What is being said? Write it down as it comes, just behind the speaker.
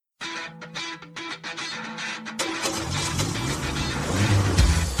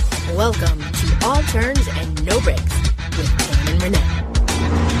Welcome to All Turns and No Breaks with Tam and Renee.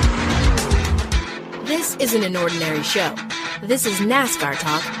 This isn't an ordinary show. This is NASCAR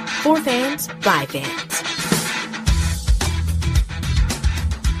talk for fans by fans.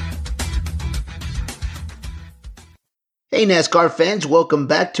 Hey NASCAR fans, welcome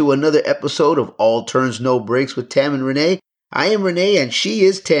back to another episode of All Turns No Breaks with Tam and Renee. I am Renee and she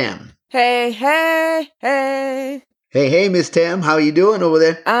is Tam. Hey. Hey, Miss Tam, how are you doing over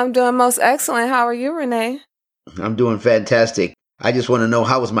there? I'm doing most excellent. How are you, Renee? I'm doing fantastic. I just want to know,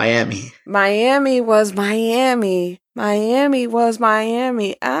 how was Miami? Miami was Miami.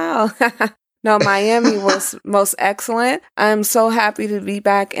 Ow. No, Miami was most excellent. I'm so happy to be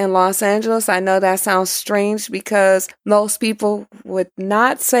back in Los Angeles. I know that sounds strange because most people would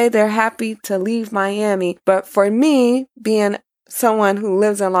not say they're happy to leave Miami. But for me, being someone who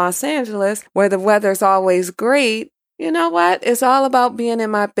lives in Los Angeles, where the weather's always great, you know what? It's all about being in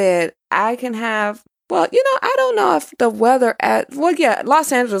my bed. I can have, I don't know if the weather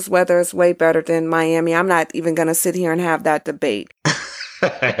Los Angeles weather is way better than Miami. I'm not even going to sit here and have that debate.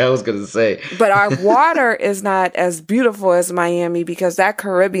 I was going to say. But our water is not as beautiful as Miami because that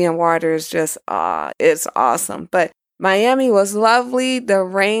Caribbean water is just, it's awesome. But Miami was lovely. The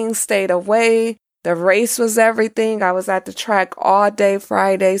rain stayed away. The race was everything. I was at the track all day,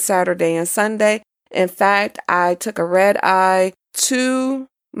 Friday, Saturday, and Sunday. In fact, I took a red eye to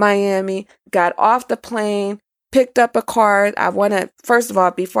Miami, got off the plane, picked up a car. First of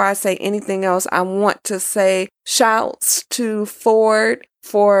all, before I say anything else, I want to say shouts to Ford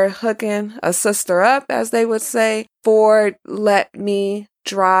for hooking a sister up, as they would say. Ford let me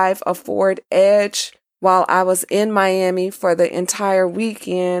drive a Ford Edge while I was in Miami for the entire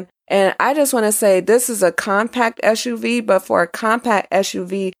weekend. And I just want to say this is a compact SUV, but for a compact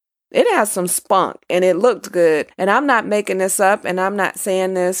SUV, it has some spunk and it looked good. And I'm not making this up and I'm not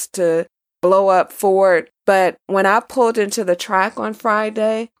saying this to blow up Ford. But when I pulled into the track on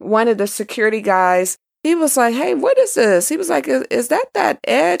Friday, one of the security guys, he was like, "Hey, what is this?" He was like, is that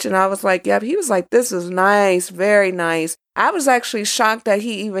Edge? And I was like, "Yep." He was like, "This is nice, very nice." I was actually shocked that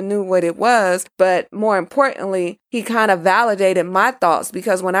he even knew what it was. But more importantly, he kind of validated my thoughts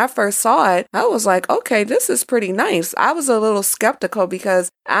because when I first saw it, I was like, okay, this is pretty nice. I was a little skeptical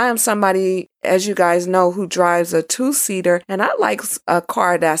because I am somebody, as you guys know, who drives a two-seater and I like a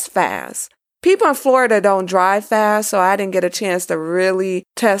car that's fast. People in Florida don't drive fast, so I didn't get a chance to really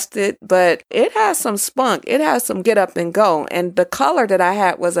test it, but it has some spunk. It has some get up and go, and the color that I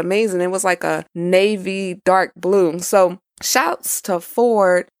had was amazing. It was like a navy dark blue. So shouts to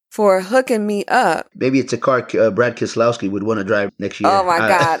Ford for hooking me up. Maybe it's a car Brad Keselowski would want to drive next year. Oh my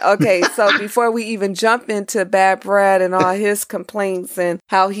God. Okay, so before we even jump into Bad Brad and all his complaints and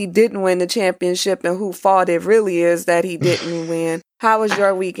how he didn't win the championship and whose fault it really is that he didn't win, how was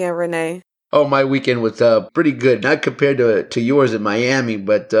your weekend, Renee? Oh, my weekend was pretty good. Not compared to yours in Miami,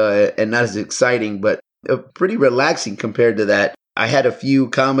 but and not as exciting, but pretty relaxing compared to that. I had a few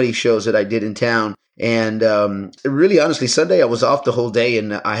comedy shows that I did in town, and really, honestly, Sunday I was off the whole day,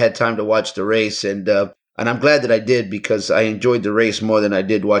 and I had time to watch the race, and I'm glad that I did because I enjoyed the race more than I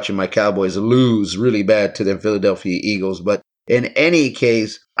did watching my Cowboys lose really bad to the Philadelphia Eagles. But in any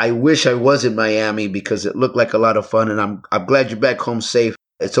case, I wish I was in Miami because it looked like a lot of fun, and I'm glad you're back home safe.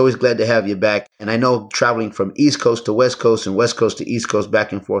 It's always glad to have you back. And I know traveling from East Coast to West Coast and West Coast to East Coast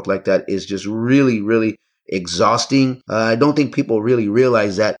back and forth like that is just really, really exhausting. I don't think people really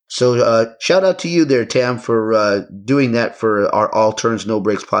realize that. So shout out to you there, Tam, for doing that for our All Turns No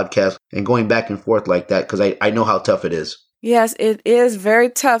Breaks podcast and going back and forth like that because I know how tough it is. Yes, it is very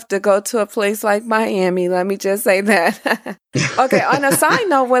tough to go to a place like Miami. Let me just say that. Okay, on a side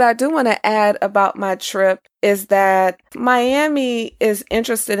note, what I do want to add about my trip is that Miami is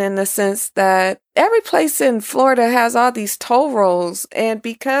interested in the sense that every place in Florida has all these toll roads. And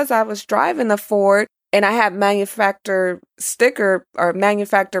because I was driving the Ford and I had manufacturer sticker or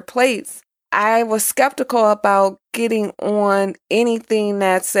manufacturer plates, I was skeptical about getting on anything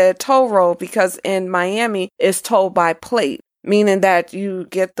that said toll road because in Miami, it's tolled by plate, meaning that you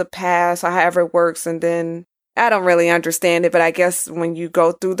get the pass or however it works. And then I don't really understand it, but I guess when you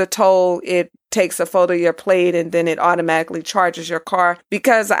go through the toll, it takes a photo of your plate and then it automatically charges your car.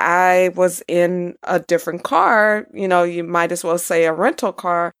 Because I was in a different car, you might as well say a rental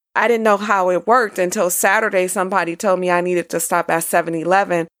car. I didn't know how it worked until Saturday. Somebody told me I needed to stop at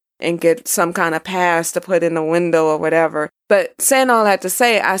 7-Eleven and get some kind of pass to put in the window or whatever. But saying all that to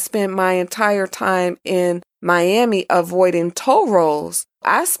say, I spent my entire time in Miami avoiding toll roads.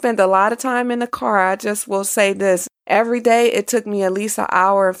 I spent a lot of time in the car. I just will say this. Every day, it took me at least an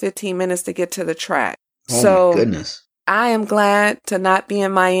hour and 15 minutes to get to the track. Oh, my goodness. I am glad to not be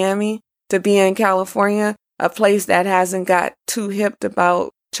in Miami, to be in California, a place that hasn't got too hipped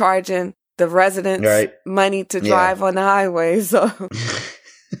about charging the residents money to drive on the highway. So,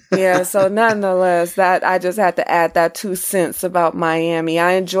 yeah, so nonetheless, that I just had to add that 2 cents about Miami.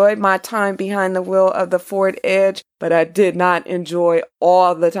 I enjoyed my time behind the wheel of the Ford Edge, but I did not enjoy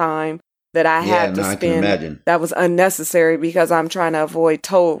all the time that I had to spend. I can imagine. That was unnecessary because I'm trying to avoid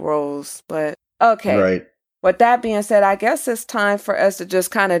toll roads. But okay. Right. With that being said, I guess it's time for us to just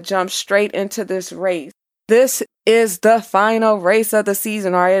kind of jump straight into this race. This is the final race of the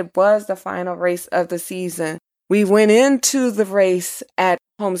season, or it was the final race of the season. We went into the race at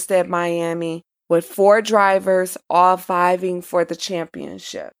Homestead, Miami, with 4 drivers all vying for the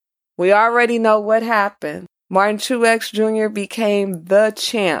championship. We already know what happened. Martin Truex Jr. became the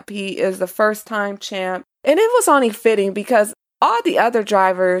champ. He is the first-time champ. And it was only fitting because all the other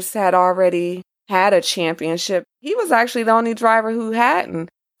drivers had already had a championship. He was actually the only driver who hadn't.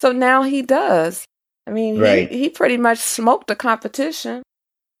 So now he does. I mean, he pretty much smoked the competition.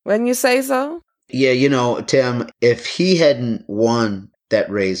 Wouldn't you say so? Yeah, Tim, if he hadn't won that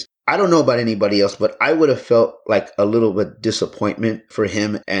race, I don't know about anybody else, but I would have felt like a little bit disappointment for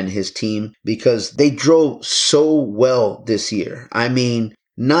him and his team because they drove so well this year. I mean,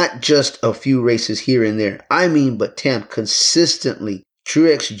 not just a few races here and there. I mean, but Tim, consistently,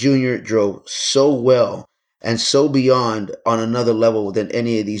 Truex Jr. drove so well and so beyond on another level than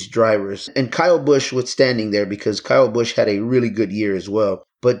any of these drivers. And Kyle Busch was standing there because Kyle Busch had a really good year as well.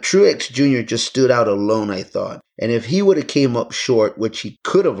 But Truex Jr. just stood out alone, I thought. And if he would have came up short, which he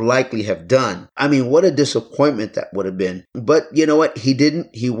could have likely have done, I mean, what a disappointment that would have been. But you know what? He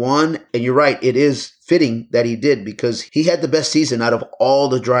didn't. He won. And you're right. It is fitting that he did because he had the best season out of all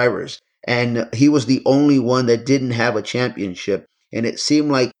the drivers. And he was the only one that didn't have a championship. And it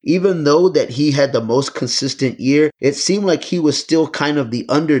seemed like even though that he had the most consistent year, it seemed like he was still kind of the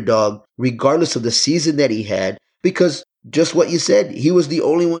underdog regardless of the season that he had because just what you said, he was the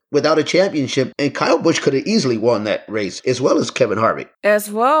only one without a championship. And Kyle Busch could have easily won that race as well as Kevin Harvick.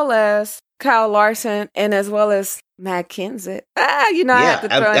 As well as Kyle Larson and as well as Matt Kenseth. I have to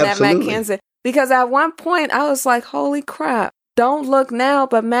throw in that Matt Kenseth because at one point I was like, holy crap, don't look now,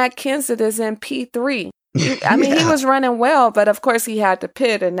 but Matt Kenseth is in P3. I mean, he was running well, but of course he had to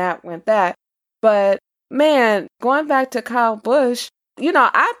pit and that went that. But man, going back to Kyle Busch,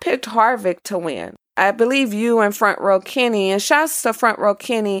 I picked Harvick to win. I believe you and Front Row Kenny, and shouts to Front Row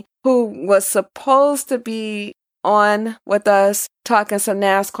Kenny, who was supposed to be on with us talking some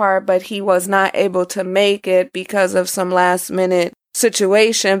NASCAR, but he was not able to make it because of some last minute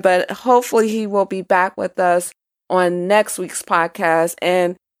situation. But hopefully he will be back with us on next week's podcast.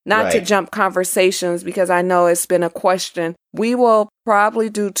 And not to jump conversations because I know it's been a question. We will probably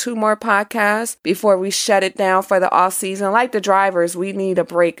do 2 more podcasts before we shut it down for the off season. Like the drivers, we need a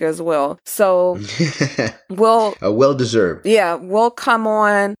break as well. So we'll well deserved. Yeah, we'll come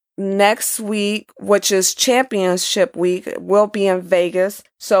on next week, which is championship week. We'll be in Vegas.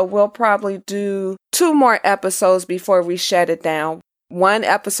 So we'll probably do 2 more episodes before we shut it down. 1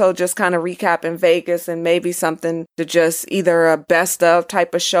 episode just kind of recapping Vegas and maybe something to just either a best of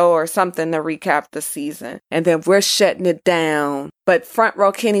type of show or something to recap the season. And then we're shutting it down. But Front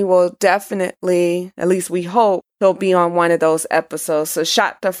Row Kenny will definitely, at least we hope, he'll be on one of those episodes. So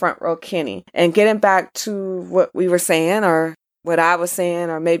shout to Front Row Kenny. And getting back to what we were saying or what I was saying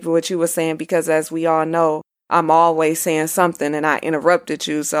or maybe what you were saying, because as we all know, I'm always saying something and I interrupted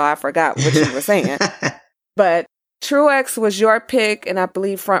you, so I forgot what you were saying. But Truex was your pick, and I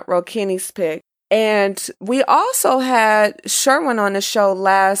believe Front Row Kenny's pick. And we also had Sherwin on the show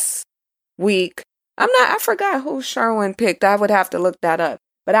last week. I forgot who Sherwin picked. I would have to look that up.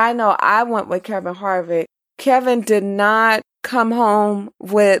 But I know I went with Kevin Harvick. Kevin did not come home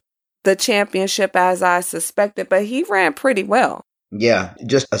with the championship as I suspected, but he ran pretty well. Yeah,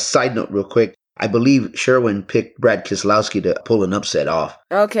 just a side note real quick. I believe Sherwin picked Brad Keselowski to pull an upset off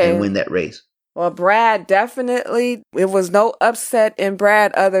and win that race. Well, Brad definitely, it was no upset in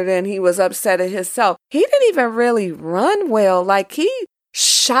Brad other than he was upset at himself. He didn't even really run well. Like he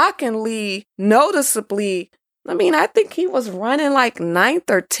shockingly, noticeably, I think he was running like 9th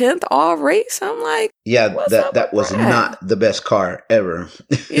or 10th all race. I'm like, yeah, that was not the best car ever.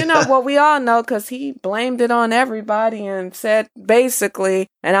 Well, we all know because he blamed it on everybody and said basically,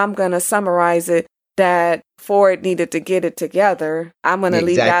 and I'm going to summarize it, that Ford needed to get it together. I'm going to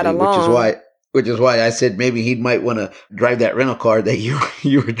leave that alone. Which is why I said maybe he might want to drive that rental car that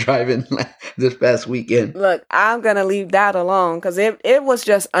you were driving this past weekend. Look, I'm going to leave that alone because it was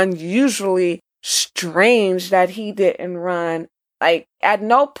just unusually strange that he didn't run. Like, at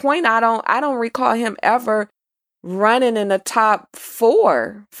no point I don't recall him ever running in the top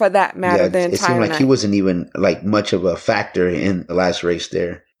 4 for that matter. It seemed like he wasn't even like much of a factor in the last race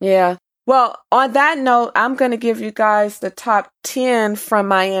there. Yeah. Well, on that note, I'm going to give you guys the top 10 from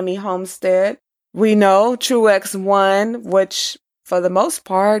Miami Homestead. We know Truex won, which for the most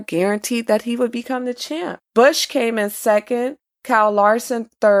part guaranteed that he would become the champ. Busch came in second, Kyle Larson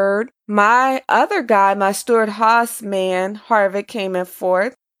third. My other guy, my Stewart-Haas man, Harvick, came in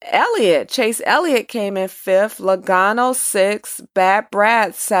fourth. Chase Elliott came in fifth, Logano sixth, Bad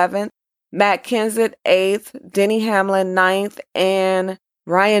Brad seventh, Matt Kenseth eighth, Denny Hamlin ninth, and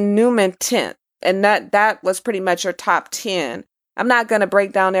Ryan Newman 10th. And that was pretty much your top 10. I'm not going to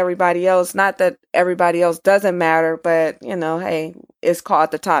break down everybody else. Not that everybody else doesn't matter, but, hey, it's called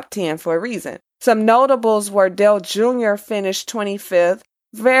the top 10 for a reason. Some notables were Dale Jr. finished 25th.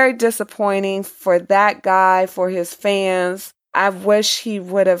 Very disappointing for that guy, for his fans. I wish he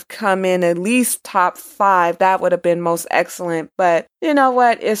would have come in at least top 5. That would have been most excellent. But you know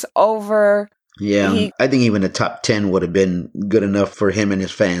what? It's over. Yeah, I think even the top 10 would have been good enough for him and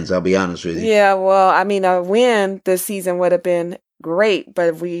his fans, I'll be honest with you. Yeah, well, I mean, a win this season would have been great,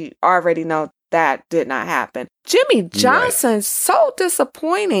 but we already know that did not happen. Jimmy Johnson, right. So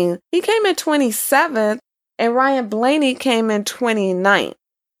disappointing. He came in 27th, and Ryan Blaney came in 29th.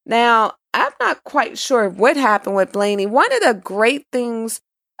 Now, I'm not quite sure what happened with Blaney. One of the great things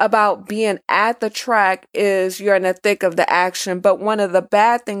about being at the track is you're in the thick of the action. But one of the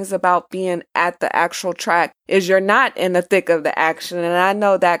bad things about being at the actual track is you're not in the thick of the action. And I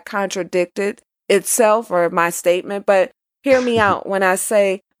know that contradicted itself or my statement, but hear me out when I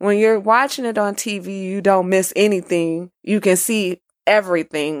say when you're watching it on TV, you don't miss anything. You can see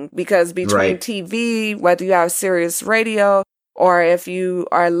everything because between TV, whether you have Sirius Radio or if you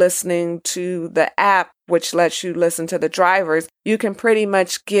are listening to the app, which lets you listen to the drivers, you can pretty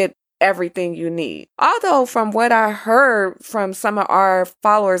much get everything you need. Although from what I heard from some of our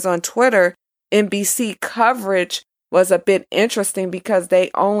followers on Twitter, NBC coverage was a bit interesting because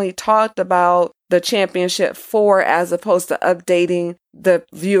they only talked about the championship 4 as opposed to updating the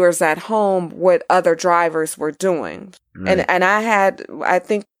viewers at home what other drivers were doing. Right. And I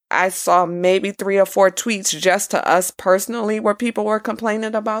think I saw maybe 3 or 4 tweets just to us personally where people were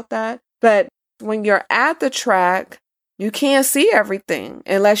complaining about that. But when you're at the track, you can't see everything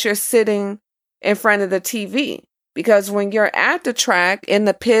unless you're sitting in front of the TV. Because when you're at the track, in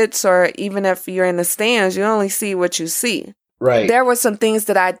the pits, or even if you're in the stands, you only see what you see. Right. There were some things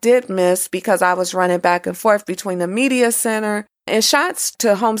that I did miss because I was running back and forth between the media center. And shots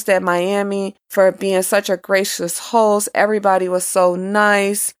to Homestead Miami for being such a gracious host. Everybody was so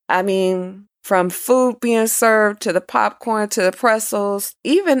nice. I mean, from food being served to the popcorn to the pretzels.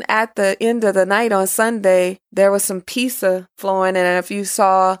 Even at the end of the night on Sunday, there was some pizza flowing. And if you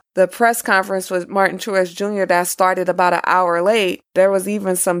saw the press conference with Martin Truex Jr. that started about an hour late, there was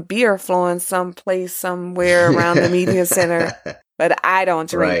even some beer flowing someplace, somewhere around the media center. But I don't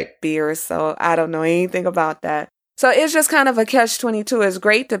drink beer, so I don't know anything about that. So it's just kind of a catch-22. It's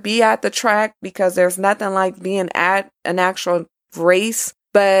great to be at the track because there's nothing like being at an actual race.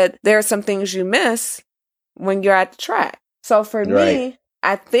 But there are some things you miss when you're at the track. So for me,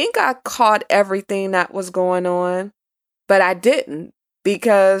 I think I caught everything that was going on, but I didn't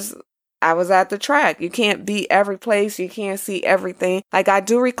because I was at the track. You can't be every place. You can't see everything. Like I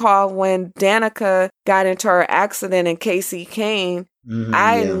do recall when Danica got into her accident in Casey Kane,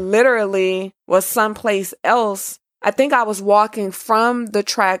 I literally was someplace else. I think I was walking from the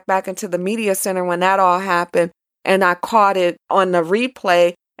track back into the media center when that all happened. And I caught it on the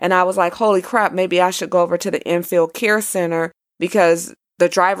replay and I was like, holy crap, maybe I should go over to the infield care center because the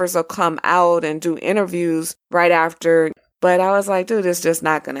drivers will come out and do interviews right after. But I was like, dude, it's just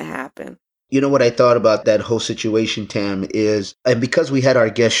not going to happen. You know what I thought about that whole situation, Tam, is, and because we had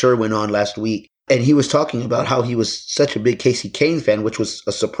our guest Sherwin on last week, and he was talking about how he was such a big Casey Kane fan, which was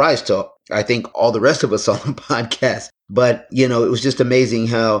a surprise to, I think, all the rest of us on the podcast. But, it was just amazing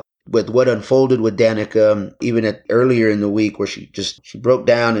how with what unfolded with Danica, even earlier in the week where she broke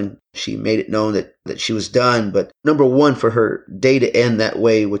down and she made it known that she was done. But number one, for her day to end that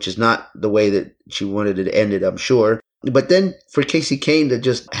way, which is not the way that she wanted it to end it, I'm sure. But then for Casey Kane to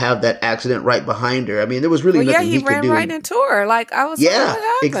just have that accident right behind her, I mean, there was really nothing he could do. Yeah, he ran right into her. Like, I was like,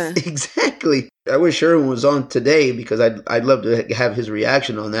 what happened? Exactly. I wish Sherwin was on today because I'd love to have his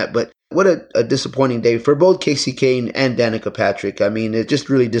reaction on that. But what a disappointing day for both Casey Kane and Danica Patrick. I mean, it's just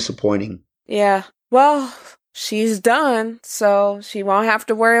really disappointing. Yeah. Well, she's done, so she won't have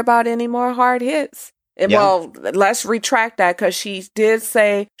to worry about any more hard hits. And, well, let's retract that because she did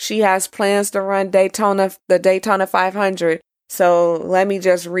say she has plans to run the Daytona 500. So let me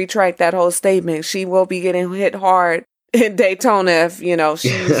just retract that whole statement. She will be getting hit hard in Daytona if,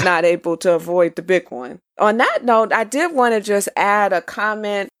 she's not able to avoid the big one. On that note, I did want to just add a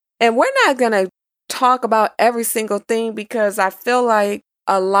comment, and we're not going to talk about every single thing because I feel like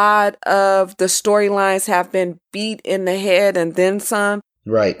a lot of the storylines have been beat in the head and then some.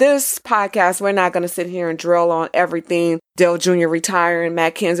 Right. This podcast, we're not going to sit here and drill on everything. Dale Jr. retiring,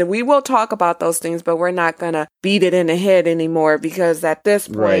 Matt Kenseth. We will talk about those things, but we're not going to beat it in the head anymore because at this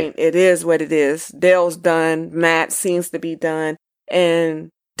point, It is what it is. Dale's done. Matt seems to be done. And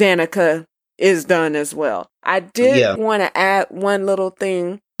Danica is done as well. I did want to add one little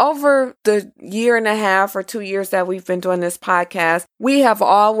thing. Over the 1.5 or 2 years that we've been doing this podcast, we have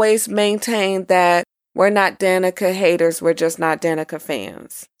always maintained that we're not Danica haters. We're just not Danica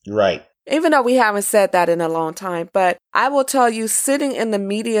fans. Right. Even though we haven't said that in a long time. But I will tell you, sitting in the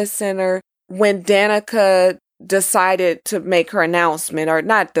media center when Danica decided to make her announcement, or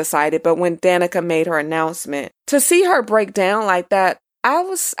not decided, but when Danica made her announcement, to see her break down like that,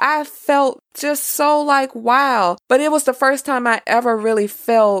 I felt just so like, wow. But it was the first time I ever really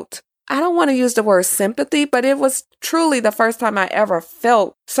felt, I don't want to use the word sympathy, but it was truly the first time I ever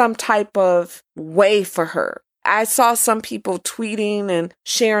felt some type of way for her. I saw some people tweeting and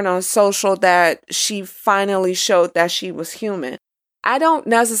sharing on social that she finally showed that she was human. I don't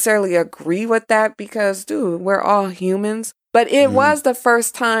necessarily agree with that because, dude, we're all humans. But it was the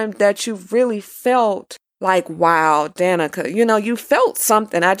first time that you really felt like, wow, Danica, you felt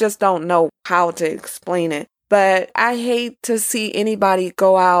something. I just don't know how to explain it. But I hate to see anybody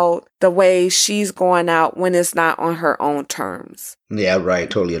go out the way she's going out when it's not on her own terms. Yeah, right.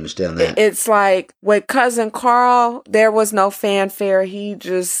 Totally understand that. It's like with Cousin Carl, there was no fanfare. He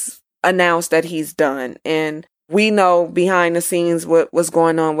just announced that he's done. And we know behind the scenes what was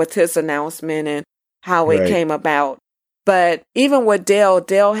going on with his announcement and how it came about. But even with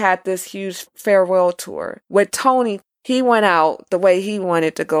Dale had this huge farewell tour. With Tony, he went out the way he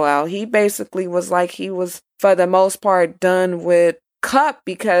wanted to go out. He basically was like he was, for the most part, done with Cup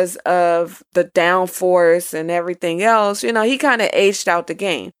because of the downforce and everything else. He kind of aged out the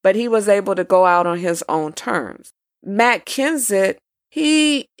game, but he was able to go out on his own terms. Matt Kenseth,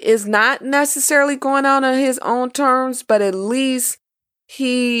 he is not necessarily going out on his own terms, but at least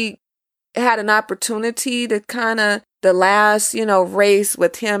he had an opportunity to kind of the last, race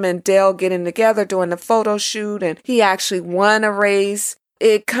with him and Dale getting together doing the photo shoot, and he actually won a race.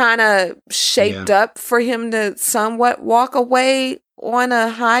 It kind of shaped up for him to somewhat walk away on a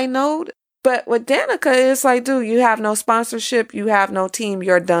high note. But with Danica, it's like, dude, you have no sponsorship, you have no team,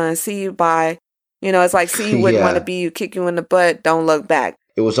 you're done. See you, bye. It's like, see you wouldn't want to be you, kick you in the butt, don't look back.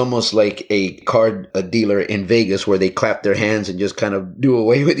 It was almost like a dealer in Vegas where they clap their hands and just kind of do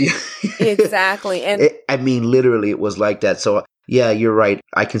away with you. Exactly. And literally it was like that. So yeah, you're right.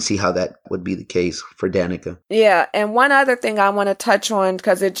 I can see how that would be the case for Danica. Yeah. And one other thing I want to touch on,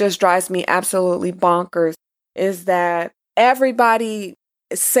 because it just drives me absolutely bonkers, is that everybody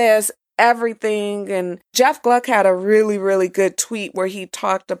says everything. And Jeff Gluck had a really, really good tweet where he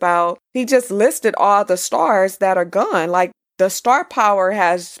talked about, he just listed all the stars that are gone. Like, the star power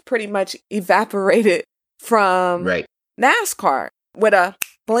has pretty much evaporated from NASCAR with a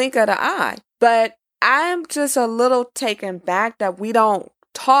blink of the eye. But I'm just a little taken back that we don't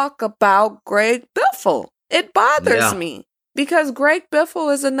talk about Greg Biffle. It bothers me because Greg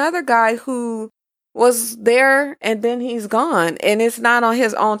Biffle is another guy who was there and then he's gone, and it's not on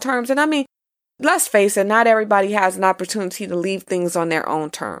his own terms. And I mean, let's face it, not everybody has an opportunity to leave things on their own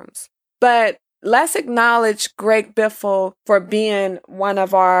terms. But let's acknowledge Greg Biffle for being one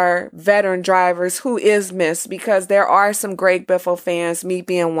of our veteran drivers who is missed, because there are some Greg Biffle fans, me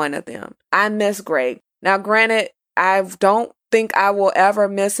being one of them. I miss Greg. Now, granted, I don't think I will ever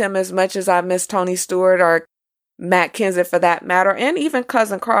miss him as much as I miss Tony Stewart or Matt Kenseth for that matter, and even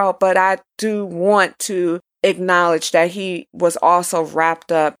Cousin Carl, but I do want to acknowledge that he was also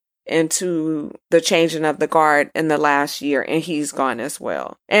wrapped up into the changing of the guard in the last year, and he's gone as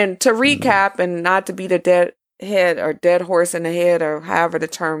well. And to recap, and not to be the dead head or dead horse in the head or however the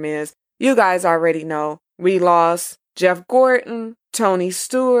term is, you guys already know we lost Jeff Gordon, Tony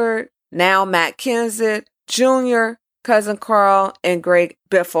Stewart, now Matt Kenseth, Jr., Cousin Carl, and Greg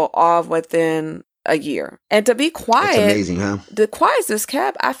Biffle all within a year. And to be quiet, it's amazing, huh? The quietest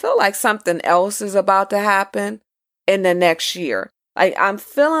kept, I feel like something else is about to happen in the next year. Like, I'm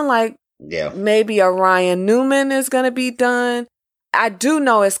feeling like Yeah. Maybe a Ryan Newman is going to be done. I do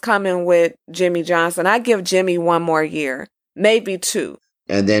know it's coming with Jimmy Johnson. I give Jimmy 1 more year, maybe 2.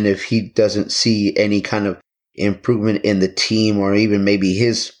 And then if he doesn't see any kind of improvement in the team or even maybe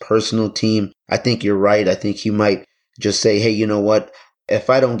his personal team, I think you're right. I think he might just say, hey, you know what? If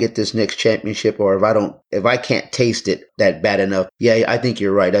I don't get this next championship, or if I can't taste it that bad enough, yeah, I think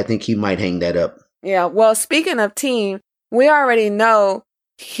you're right. I think he might hang that up. Yeah. Well, speaking of team, we already know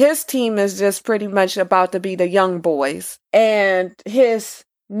his team is just pretty much about to be the young boys. And his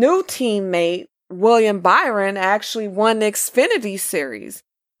new teammate, William Byron, actually won the Xfinity Series.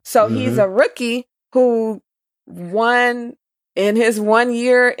 So he's a rookie who won in his 1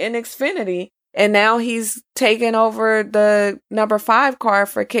 year in Xfinity. And now he's taken over the number 5 car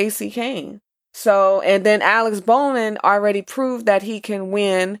for Casey Kane. So, and then Alex Bowman already proved that he can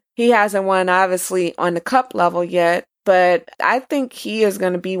win. He hasn't won, obviously, on the cup level yet, but I think he is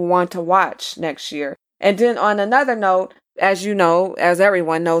going to be one to watch next year. And then on another note, as you know, as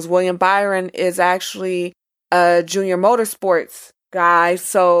everyone knows, William Byron is actually a Junior Motorsports guy.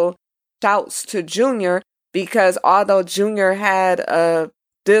 So shouts to Junior, because although Junior had a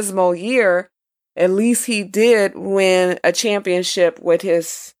dismal year, at least he did win a championship with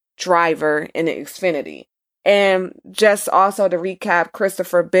his driver in the Xfinity. And just also to recap,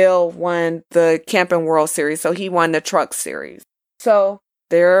 Christopher Bell won the Camping World Series, so he won the Truck Series. So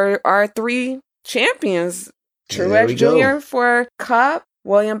there are 3 champions. Truex Jr. for Cup,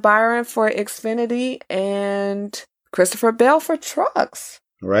 William Byron for Xfinity, and Christopher Bell for Trucks.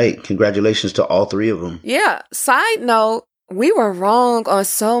 Right. Congratulations to all 3 of them. Yeah. Side note, we were wrong on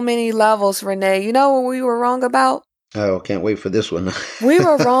so many levels, Renee. You know what we were wrong about? Oh, can't wait for this one. We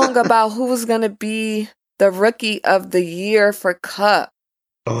were wrong about who was going to be the Rookie of the Year for Cup.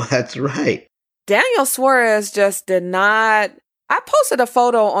 Oh, that's right. Daniel Suarez just did not. I posted a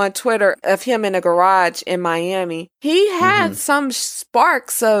photo on Twitter of him in a garage in Miami. He had some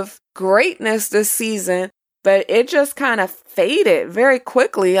sparks of greatness this season, but it just kind of faded very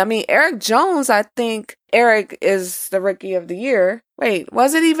quickly. I mean, Eric Jones, I think Eric is the Rookie of the Year. Wait,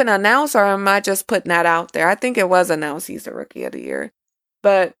 was it even announced, or am I just putting that out there? I think it was announced he's the Rookie of the Year.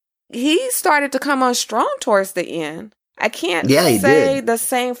 But he started to come on strong towards the end. I can't say the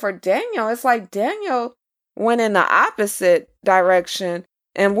same for Daniel. It's like Daniel went in the opposite direction.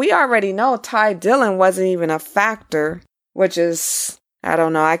 And we already know Ty Dillon wasn't even a factor, which is, I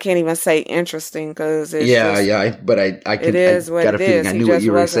don't know, I can't even say interesting because it's but I can, it is I what got a it feeling is. I knew what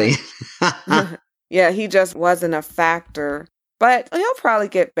you were saying. Yeah, he just wasn't a factor. But he'll probably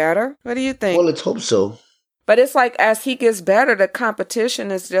get better. What do you think? Well, let's hope so. But it's like as he gets better, the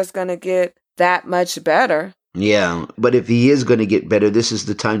competition is just going to get that much better. Yeah, but if he is going to get better, this is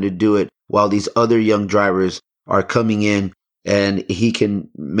the time to do it while these other young drivers are coming in, and he can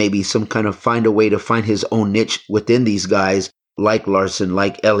maybe some kind of find a way to find his own niche within these guys like Larson,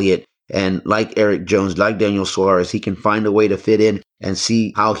 like Elliott, and like Eric Jones, like Daniel Suarez. He can find a way to fit in and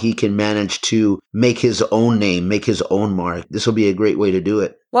see how he can manage to make his own name, make his own mark. This will be a great way to do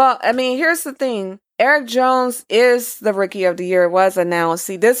it. Well, I mean, here's the thing. Eric Jones is the Rookie of the Year, was announced.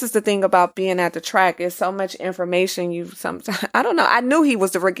 See, this is the thing about being at the track. It's so much information you sometimes, I don't know. I knew he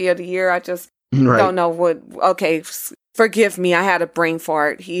was the Rookie of the Year. I just don't know what, okay, forgive me. I had a brain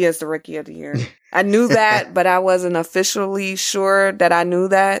fart. He is the Rookie of the Year. I knew that, but I wasn't officially sure that I knew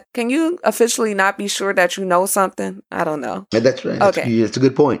that. Can you officially not be sure that you know something? I don't know. That's right. Okay. That's a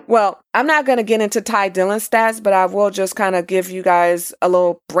good point. Well, I'm not going to get into Ty Dillon stats, but I will just kind of give you guys a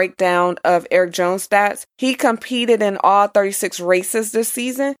little breakdown of Eric Jones stats. He competed in all 36 races this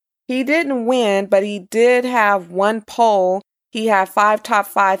season. He didn't win, but he did have 1 pole. He had 5 top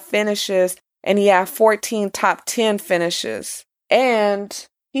 5 finishes, and he had 14 top 10 finishes. And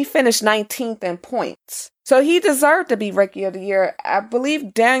he finished 19th in points. So he deserved to be Rookie of the Year. I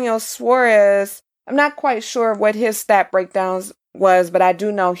believe Daniel Suarez, I'm not quite sure what his stat breakdowns was, but I do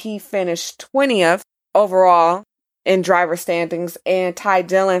know he finished 20th overall in driver standings, and Ty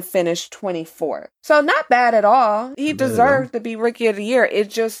Dillon finished 24th. So not bad at all. He deserved to be Rookie of the Year.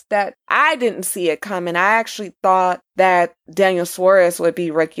 It's just that I didn't see it coming. I actually thought that Daniel Suarez would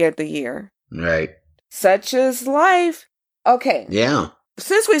be Rookie of the Year. Right. Such is life. Okay. Yeah.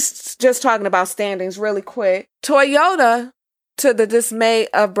 Since we're just talking about standings really quick, Toyota, to the dismay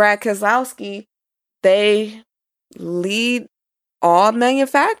of Brad Keselowski, they lead all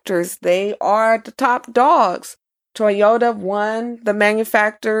manufacturers. They are the top dogs. Toyota won the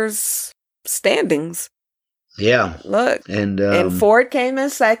manufacturers' standings. Yeah. Look. And Ford came in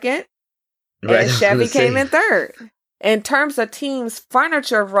second. Right, and Chevy came in third. In terms of teams'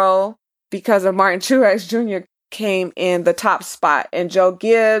 furniture row, because of Martin Truex Jr., came in the top spot. And Joe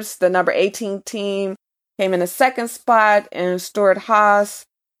Gibbs, the number 18 team, came in the second spot. And Stuart Haas,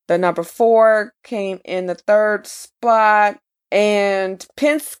 the number 4, came in the third spot. And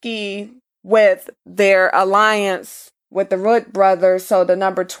Penske, with their alliance with the Root brothers, so the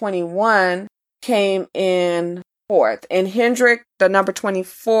number 21, came in 4th. And Hendrick, the number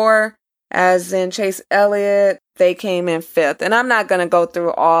 24, as in Chase Elliott, they came in 5th. And I'm not going to go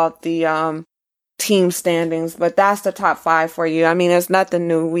through all the team standings, but that's the top 5 for you. I mean, it's nothing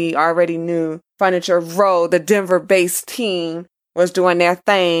new. We already knew Furniture Row, the Denver-based team, was doing their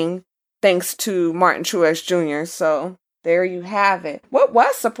thing thanks to Martin Truex Jr. So there you have it. What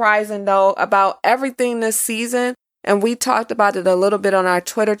was surprising, though, about everything this season, and we talked about it a little bit on our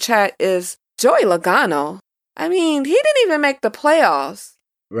Twitter chat, is Joey Logano. I mean, he didn't even make the playoffs.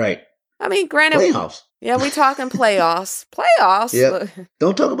 Right. I mean, granted. Playoffs. Yeah, we talking playoffs. Playoffs. Yeah.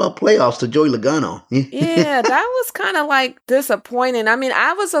 Don't talk about playoffs to Joey Logano. Yeah, that was kind of like disappointing. I mean,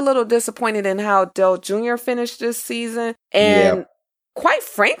 I was a little disappointed in how Dale Jr. finished this season. And quite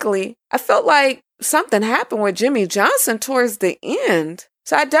frankly, I felt like something happened with Jimmy Johnson towards the end.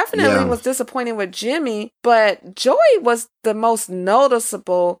 So I definitely was disappointed with Jimmy, but Joey was the most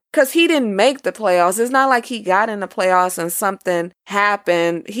noticeable because he didn't make the playoffs. It's not like he got in the playoffs and something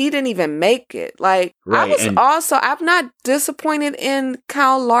happened. He didn't even make it. Like, right. I'm not disappointed in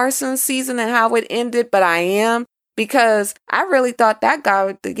Kyle Larson's season and how it ended, but I am, because I really thought that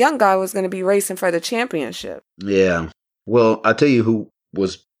guy, the young guy, was going to be racing for the championship. Yeah. Well, I'll tell you who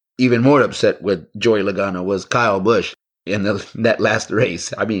was even more upset with Joey Logano was Kyle Busch. In that last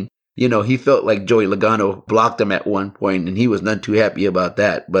race. I mean, he felt like Joey Logano blocked him at one point, and he was not too happy about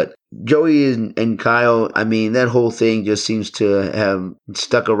that. But Joey and Kyle, I mean, that whole thing just seems to have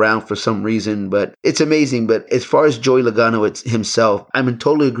stuck around for some reason. But it's amazing. But as far as Joey Logano himself, I'm in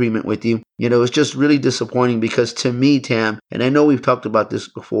total agreement with you. It's just really disappointing because to me, Tam, and I know we've talked about this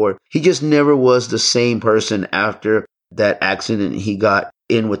before, he just never was the same person after that accident he got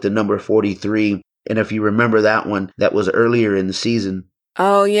in with the number 43. And if you remember that one, that was earlier in the season.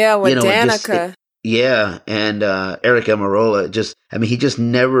 Oh, yeah, with Danica. And Eric Almirola, he just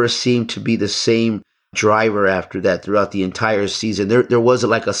never seemed to be the same driver after that throughout the entire season. There was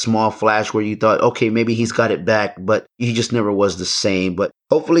like a small flash where you thought, okay, maybe he's got it back, but he just never was the same. But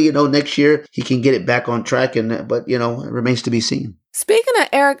hopefully, next year he can get it back on track, but it remains to be seen. Speaking of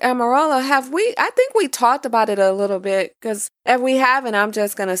Eric Almirola, I think we talked about it a little bit, because if we haven't, I'm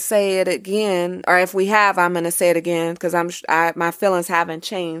just going to say it again. Or if we have, I'm going to say it again, because my feelings haven't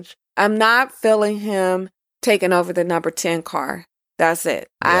changed. I'm not feeling him taking over the number 10 car. That's it.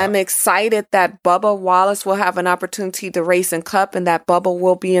 Yeah. I'm excited that Bubba Wallace will have an opportunity to race in Cup, and that Bubba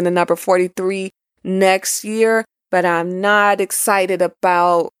will be in the number 43 next year. But I'm not excited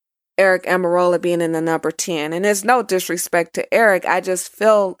about Eric Almirola being in the number 10. And there's no disrespect to Eric. I just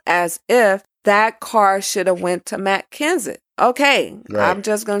feel as if that car should have went to Matt Kenseth. Okay, right. I'm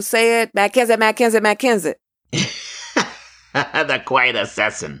just going to say it. Matt Kenseth. The quiet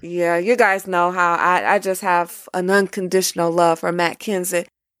assassin. Yeah, you guys know how I just have an unconditional love for Matt Kenseth.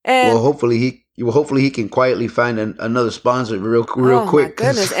 And well, hopefully he can quietly find another sponsor real quick. Oh my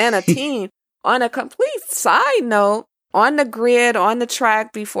goodness, and a team. On a complete side note, on the grid, on the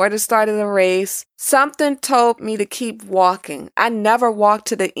track before the start of the race, something told me to keep walking. I never walked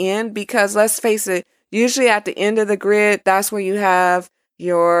to the end because, let's face it, usually at the end of the grid, that's where you have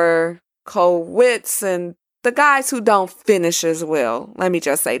your Cole Witts and the guys who don't finish as well. Let me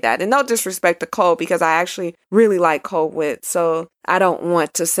just say that. And no disrespect to Cole, because I actually really like Cole Witt. So I don't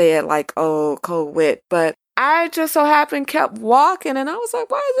want to say it like, oh, Cole Witt. But I just so happened kept walking, and I was like,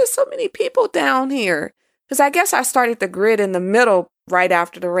 why are there so many people down here? Because I guess I started the grid in the middle right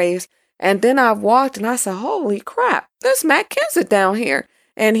after the race. And then I walked and I said, holy crap, there's Matt Kenseth down here.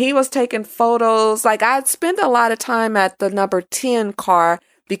 And he was taking photos. Like, I'd spent a lot of time at the number 10 car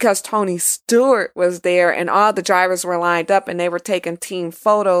because Tony Stewart was there and all the drivers were lined up and they were taking team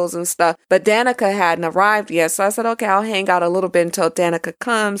photos and stuff. But Danica hadn't arrived yet. So I said, okay, I'll hang out a little bit until Danica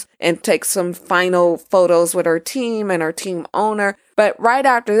comes and take some final photos with her team and her team owner. But right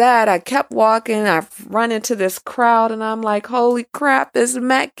after that, I kept walking. I've run into this crowd and I'm like, holy crap, this is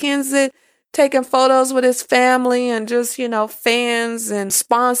Matt Kenseth taking photos with his family and just, fans and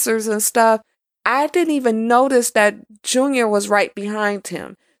sponsors and stuff. I didn't even notice that Junior was right behind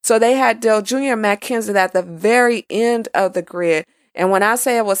him. So they had Dale Jr. and Matt Kenseth at the very end of the grid. And when I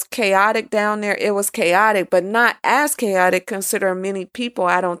say it was chaotic down there, it was chaotic, but not as chaotic considering many people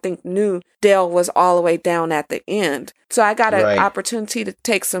I don't think knew Dale was all the way down at the end. So I got an opportunity to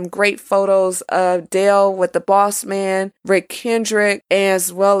take some great photos of Dale with the boss man, Rick Kendrick,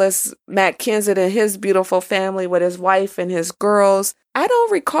 as well as Matt Kenseth and his beautiful family with his wife and his girls. I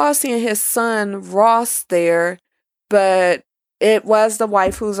don't recall seeing his son Ross there, but it was the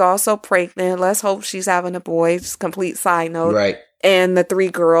wife who's also pregnant. Let's hope she's having a boy. Just complete side note. Right. And the three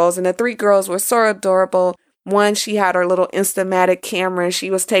girls. And the three girls were so adorable. One, she had her little Instamatic camera and she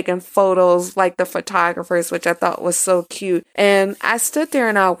was taking photos like the photographers, which I thought was so cute. And I stood there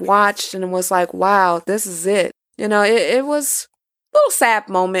and I watched and was like, wow, this is it. You know, it was a little sad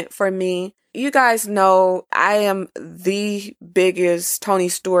moment for me. You guys know I am the biggest Tony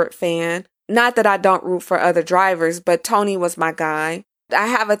Stewart fan. Not that I don't root for other drivers, but Tony was my guy. I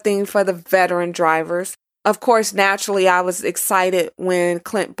have a thing for the veteran drivers. Of course, naturally, I was excited when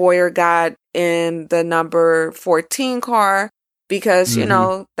Clint Bowyer got in the number 14 car because, you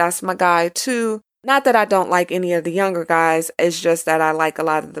know, that's my guy too. Not that I don't like any of the younger guys. It's just that I like a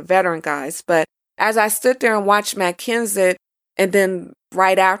lot of the veteran guys. But as I stood there and watched Matt Kenseth and then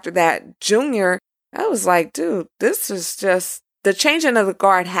right after that, Junior, I was like, dude, this is just the changing of the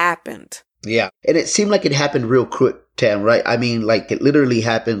guard happened. Yeah. And it seemed like it happened real quick, Tam, right? I mean, like it literally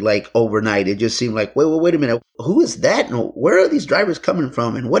happened like overnight. It just seemed like, wait a minute. Who is that? And where are these drivers coming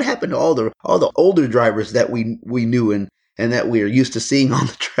from? And what happened to all the older drivers that we knew and that we are used to seeing on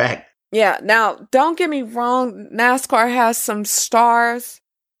the track? Yeah. Now, don't get me wrong. NASCAR has some stars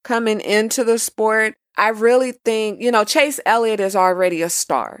coming into the sport. I really think, you know, Chase Elliott is already a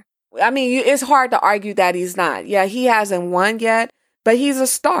star. I mean, it's hard to argue that he's not. Yeah, he hasn't won yet, but he's a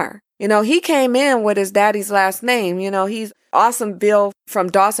star. You know, he came in with his daddy's last name. You know, he's Awesome Bill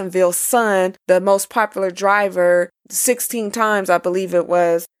from Dawsonville's son, the most popular driver 16 times, I believe it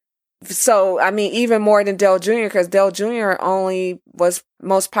was. So, I mean, even more than Dale Jr., because Dale Jr. only was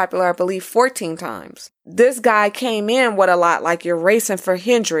most popular, I believe, 14 times. This guy came in with a lot, like you're racing for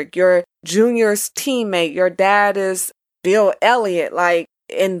Hendrick, your Junior's teammate, your dad is Bill Elliott, like,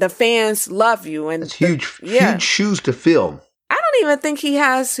 and the fans love you. And it's huge shoes to fill. I don't even think he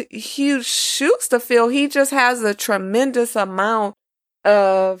has huge shoes to fill. He just has a tremendous amount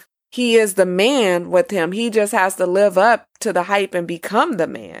of, he is the man with him. He just has to live up to the hype and become the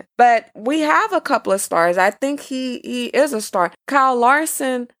man. But we have a couple of stars. I think he is a star. Kyle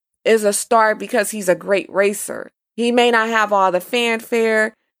Larson is a star because he's a great racer. He may not have all the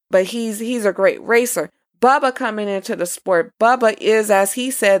fanfare, but he's a great racer. Bubba coming into the sport, Bubba is, as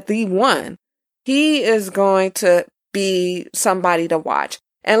he said, the one. He is going to be somebody to watch.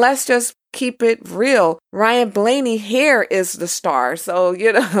 And let's just keep it real. Ryan Blaney here is the star. So,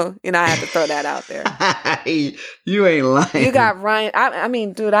 you know, I have to throw that out there. You ain't lying. You got Ryan. I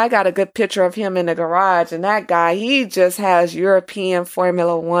mean, dude, I got a good picture of him in the garage. And that guy, he just has European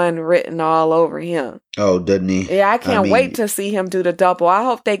Formula One written all over him. Oh, doesn't he? Yeah, I can't wait to see him do the double. I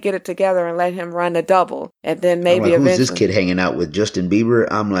hope they get it together and let him run the double. And then maybe eventually. Who's this kid hanging out with? Justin Bieber?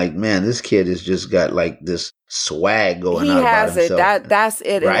 I'm like, man, this kid has just got like this swag going on. He has it. That's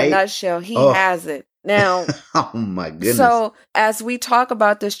it, right? In a nutshell. He has it. Now, oh my goodness. So as we talk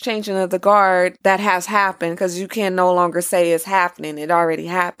about this changing of the guard that has happened, because you can no longer say it's happening, it already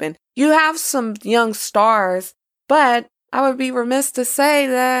happened. You have some young stars, but I would be remiss to say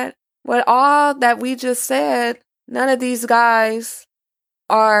that with all that we just said, none of these guys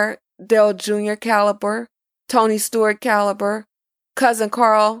are Dale Jr. caliber, Tony Stewart caliber, Cousin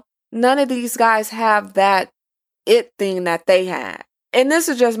Carl. None of these guys have that it thing that they had. And this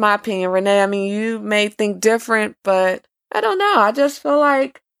is just my opinion, Renee. I mean, you may think different, but I don't know. I just feel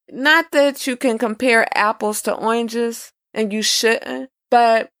like, not that you can compare apples to oranges, and you shouldn't,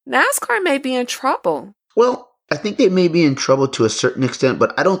 but NASCAR may be in trouble. Well, I think they may be in trouble to a certain extent,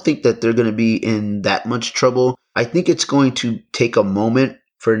 but I don't think that they're going to be in that much trouble. I think it's going to take a moment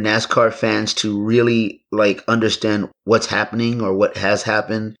for NASCAR fans to really like understand what's happening or what has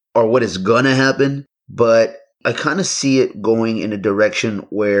happened or what is going to happen. But I kind of see it going in a direction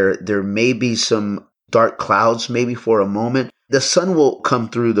where there may be some dark clouds, maybe for a moment. The sun will come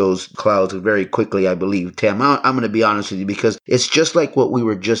through those clouds very quickly, I believe, Tam. I'm going to be honest with you because it's just like what we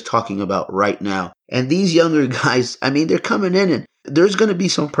were just talking about right now. And these younger guys, I mean, they're coming in and there's going to be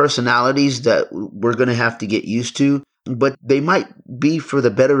some personalities that we're going to have to get used to, but they might be for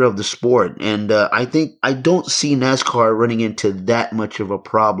the better of the sport. And I don't see NASCAR running into that much of a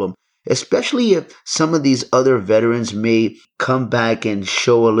problem. Especially if some of these other veterans may come back and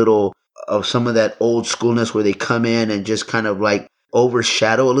show a little of some of that old schoolness where they come in and just kind of like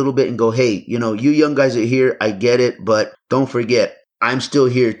overshadow a little bit and go, hey, you know, you young guys are here. I get it. But don't forget, I'm still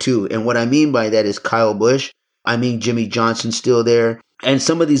here too. And what I mean by that is Kyle Busch. I mean Jimmy Johnson's still there. And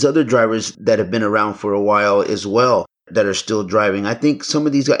some of these other drivers that have been around for a while as well that are still driving. I think some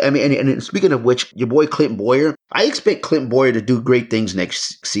of these guys, I mean, and speaking of which, your boy Clint Boyer, I expect Clint Boyer to do great things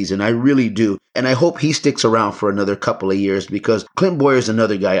next season. I really do. And I hope he sticks around for another couple of years because Clint Boyer is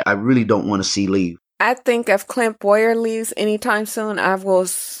another guy I really don't want to see leave. I think if Clint Boyer leaves anytime soon, I will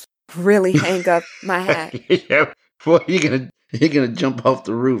really hang up my hat. Yeah, boy, you're gonna jump off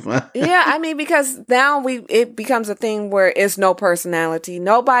the roof, huh? Yeah, I mean, because now it becomes a thing where it's no personality.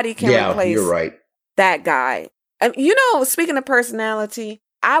 Nobody can replace you're right. that guy. Speaking of personality,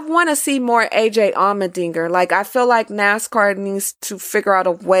 I want to see more AJ Allmendinger. Like, I feel like NASCAR needs to figure out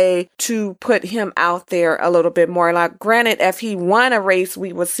a way to put him out there a little bit more. Like, granted, if he won a race,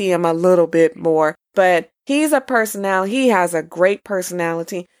 we would see him a little bit more. But he's a personality. He has a great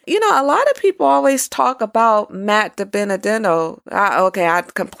personality. A lot of people always talk about Matt DiBenedetto. I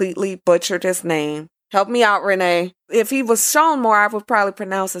completely butchered his name. Help me out, Renee. If he was shown more, I would probably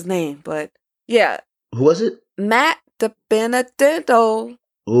pronounce his name. But yeah. Who was it? Matt DiBenedetto.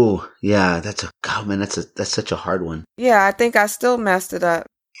 Oh, yeah, that's such a hard one. Yeah, I think I still messed it up.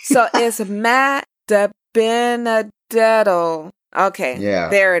 So it's Matt DiBenedetto. Okay. Yeah.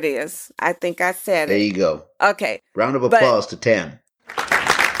 There it is. I think I said it. There you go. Okay. Round of applause to Tam.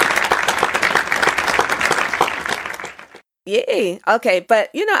 Yay. Okay. But,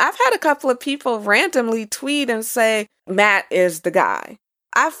 I've had a couple of people randomly tweet and say, Matt is the guy.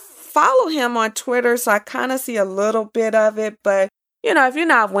 I follow him on Twitter, so I kind of see a little bit of it. But, if you're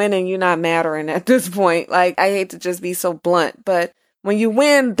not winning, you're not mattering at this point. Like, I hate to just be so blunt. But when you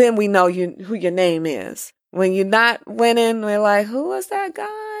win, then we know who your name is. When you're not winning, we're like, who was that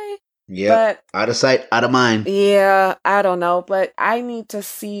guy? Yeah. Out of sight, out of mind. Yeah, I don't know. But I need to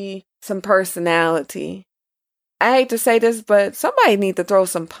see some personality. I hate to say this, but somebody need to throw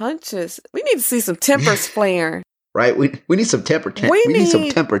some punches. We need to see some tempers flaring. Right? We need some temper tantrums. We need some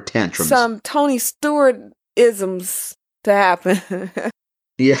temper tantrums. Some Tony Stewart-isms to happen.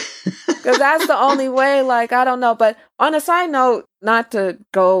 Yeah. Because that's the only way, like, I don't know. But on a side note, not to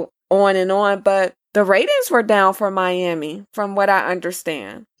go on and on, but the ratings were down for Miami, from what I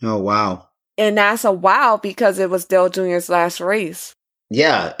understand. Oh, wow. And that's a wow because it was Dale Jr.'s last race.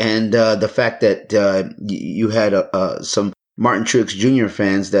 Yeah, and the fact that you had some Martin Truex Jr.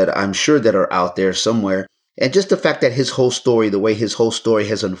 fans that I'm sure that are out there somewhere, and just the fact that the way his whole story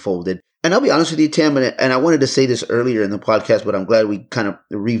has unfolded. And I'll be honest with you, Tam, and I wanted to say this earlier in the podcast, but I'm glad we kind of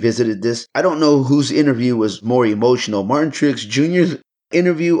revisited this. I don't know whose interview was more emotional, Martin Truex Jr.'s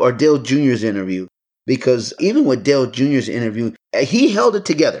interview or Dale Jr.'s interview. Because even with Dale Jr.'s interview, he held it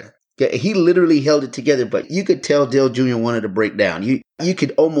together. He literally held it together, but you could tell Dale Jr. wanted to break down. You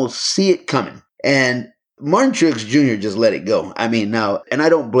could almost see it coming. And Martin Truex Jr. just let it go. I mean, now, and I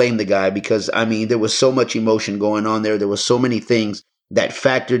don't blame the guy because, I mean, there was so much emotion going on there. There was so many things that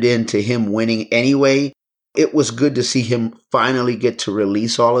factored into him winning anyway. It was good to see him finally get to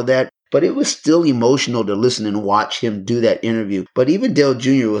release all of that. But it was still emotional to listen and watch him do that interview. But even Dale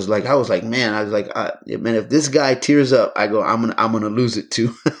Jr. was like, man, if this guy tears up, I'm gonna lose it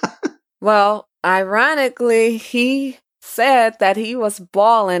too. Well, ironically, he said that he was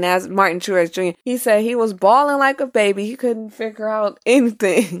bawling as Martin Truex Jr. He said he was bawling like a baby. He couldn't figure out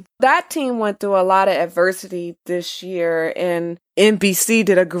anything. That team went through a lot of adversity this year, and NBC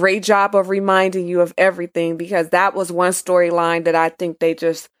did a great job of reminding you of everything because that was one storyline that I think they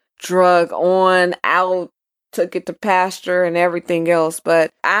just drug on out, took it to pasture and everything else. But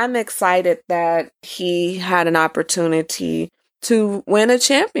I'm excited that he had an opportunity to win a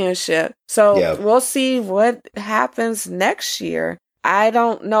championship. So We'll see what happens next year. I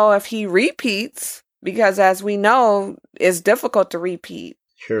don't know if he repeats because, as we know, it's difficult to repeat.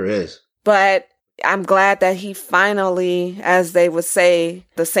 Sure is. But I'm glad that he finally, as they would say,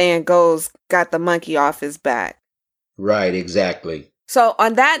 the saying goes, got the monkey off his back. Right, exactly. So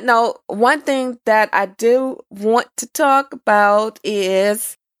on that note, one thing that I do want to talk about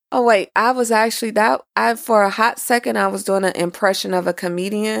is, for a hot second, I was doing an impression of a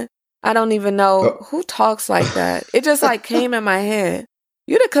comedian. I don't even know who talks like that. It just came in my head.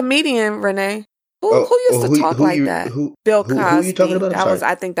 You're the comedian, Renee. Who used to talk like that? Bill Cosby. Who are you talking about?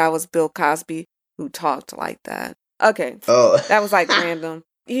 I think that was Bill Cosby who talked like that. Okay. Oh. That was random.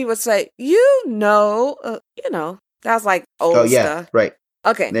 He would say, that was old stuff. Right.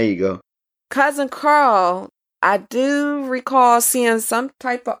 Okay. There you go. Cousin Carl, I do recall seeing some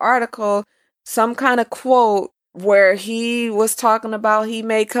type of article, some kind of quote where he was talking about he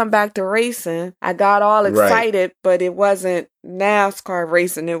may come back to racing. I got all excited, but it wasn't NASCAR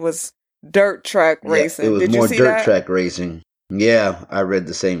racing. It was dirt track racing. It was more dirt track racing. Yeah, I read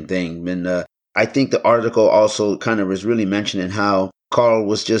the same thing. And I think the article also kind of was really mentioning how Carl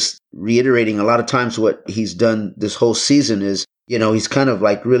was just reiterating a lot of times what he's done this whole season is, he's kind of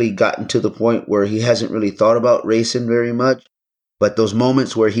like really gotten to the point where he hasn't really thought about racing very much. But those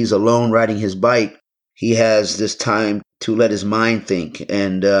moments where he's alone riding his bike, he has this time to let his mind think.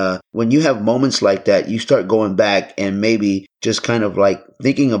 And when you have moments like that, you start going back and maybe just kind of like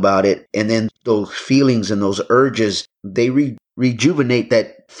thinking about it. And then those feelings and those urges, they rejuvenate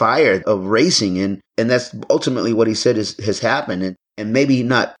that fire of racing. And that's ultimately what he said has happened. And maybe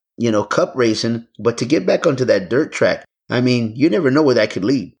not, cup racing, but to get back onto that dirt track. I mean, you never know where that could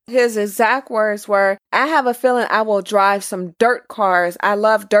lead. His exact words were, I have a feeling I will drive some dirt cars. I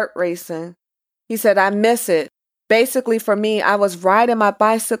love dirt racing. He said, I miss it. Basically, for me, I was riding my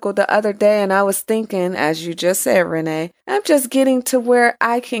bicycle the other day and I was thinking, as you just said, Renee, I'm just getting to where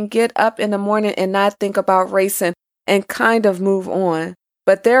I can get up in the morning and not think about racing and kind of move on.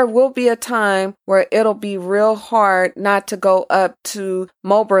 But there will be a time where it'll be real hard not to go up to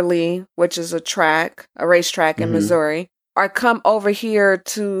Moberly, which is a racetrack in Missouri, or come over here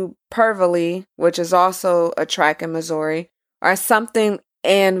to Pervely, which is also a track in Missouri, or something,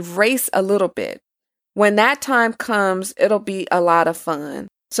 and race a little bit. When that time comes, it'll be a lot of fun.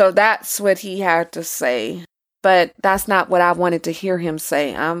 So that's what he had to say. But that's not what I wanted to hear him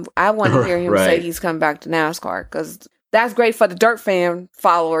say. I want to hear him say he's coming back to NASCAR, because that's great for the dirt fan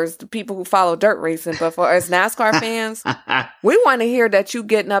followers, the people who follow dirt racing. But for us NASCAR fans, we want to hear that you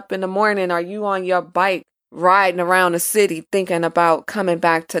getting up in the morning or you on your bike riding around the city thinking about coming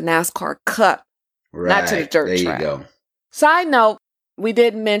back to NASCAR Cup, not to the dirt track. There you go. Side note, we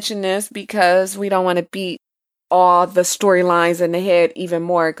didn't mention this because we don't want to beat all the storylines in the head even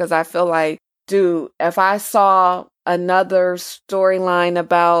more, because I feel like, dude, if I saw another storyline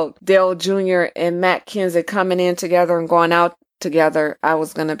about Dale Jr. and Matt Kenseth coming in together and going out together, I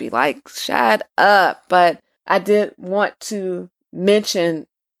was going to be like, shut up. But I did want to mention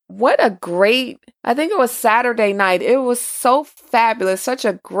what a great, I think it was Saturday night. It was so fabulous, such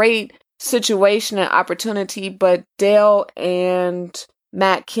a great situation and opportunity. But Dale and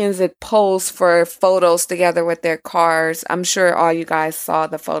Matt Kenseth posed for photos together with their cars. I'm sure all you guys saw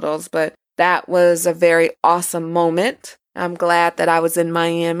the photos, but that was a very awesome moment. I'm glad that I was in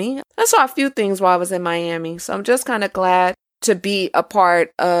Miami. I saw a few things while I was in Miami, so I'm just kind of glad to be a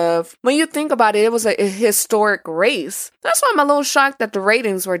part of, when you think about it, it was a historic race. That's why I'm a little shocked that the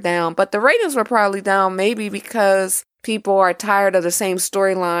ratings were down, but the ratings were probably down maybe because people are tired of the same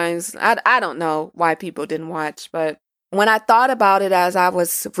storylines. I don't know why people didn't watch, but when I thought about it as I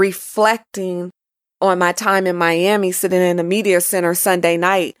was reflecting on my time in Miami, sitting in the media center Sunday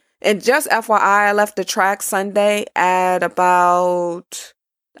night, and just FYI, I left the track Sunday at about,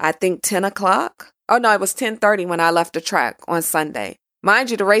 I think, 10 o'clock. Oh, no, it was 10:30 when I left the track on Sunday.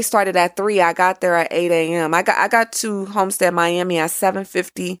 Mind you, the race started at 3. I got there at 8 a.m. I got to Homestead, Miami at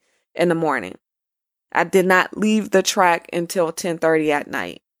 7:50 in the morning. I did not leave the track until 10:30 at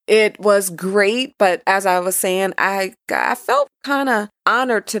night. It was great, but as I was saying, I felt kind of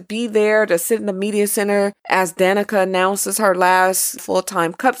honored to be there, to sit in the media center as Danica announces her last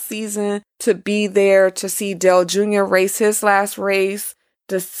full-time Cup season, to be there to see Dale Jr. race his last race,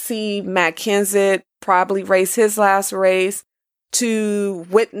 to see Matt Kenseth probably race his last race, to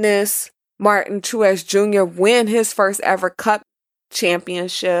witness Martin Truex Jr. win his first ever Cup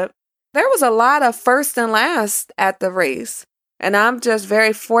championship. There was a lot of first and last at the race. And I'm just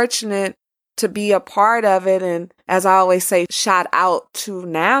very fortunate to be a part of it. And as I always say, shout out to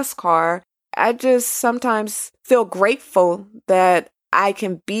NASCAR. I just sometimes feel grateful that I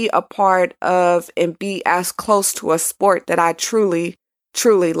can be a part of and be as close to a sport that I truly,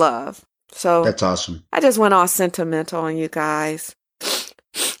 truly love. So that's awesome. I just went all sentimental on you guys.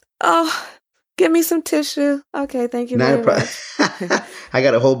 Oh, give me some tissue. Okay, thank you very much. I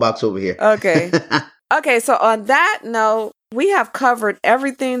got a whole box over here. Okay. Okay, so on that note, we have covered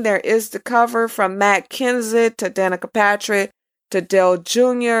everything there is to cover, from Matt Kenseth to Danica Patrick to Dale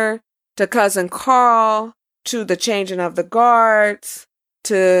Jr. to Cousin Carl to the changing of the guards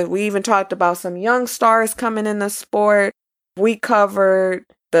to, we even talked about some young stars coming in the sport. We covered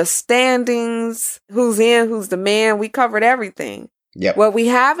the standings, who's in, who's the man. We covered everything. Yep. What we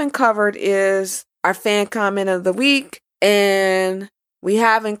haven't covered is our fan comment of the week, and we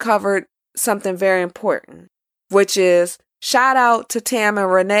haven't covered something very important, which is shout out to Tam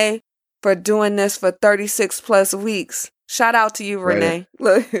and Renee for doing this for 36 plus weeks. Shout out to you, Renee.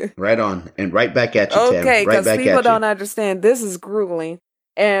 Right on. And right back at you, Tam. Okay, because people don't understand. This is grueling.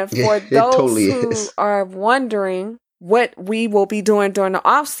 And for those totally who is. are wondering what we will be doing during the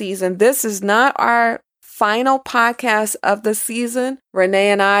off season, this is not our final podcast of the season.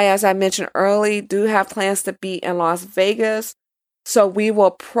 Renee and I, as I mentioned earlier, do have plans to be in Las Vegas. So we will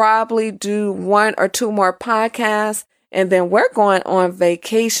probably do 1 or 2 more podcasts. And then we're going on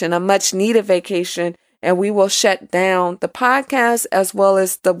vacation, a much needed vacation. And we will shut down the podcast as well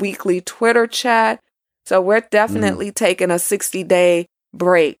as the weekly Twitter chat. So we're definitely taking a 60-day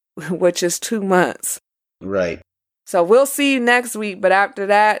break, which is 2 months. Right. So we'll see you next week. But after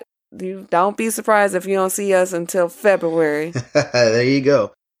that, you don't be surprised if you don't see us until February. There you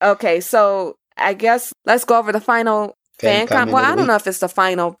go. Okay, so I guess let's go over the final fan comment. Well, I don't know if it's the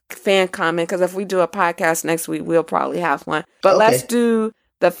final fan comment, because if we do a podcast next week, we'll probably have one. But let's do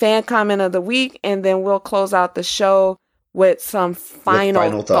the fan comment of the week, and then we'll close out the show with some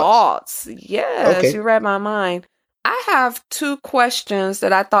final thoughts. Yes, you read my mind. I have 2 questions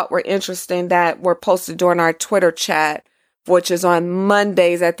that I thought were interesting that were posted during our Twitter chat, which is on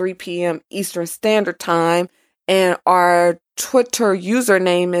Mondays at 3 p.m. Eastern Standard Time. And our Twitter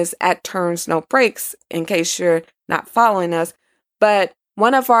username is @TurnsNoBreaks, in case you're not following us. But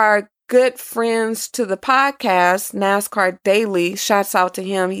one of our good friends to the podcast, NASCAR Daily, shouts out to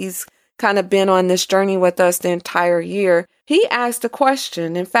him. He's kind of been on this journey with us the entire year. He asked a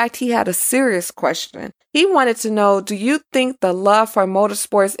question. In fact, he had a serious question. He wanted to know, do you think the love for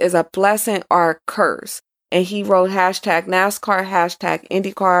motorsports is a blessing or a curse? And he wrote #NASCAR,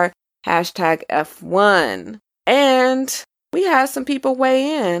 #IndyCar, #F1. And we had some people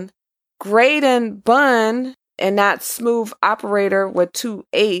weigh in. Graydon Bunn, and that Smooth Operator with 2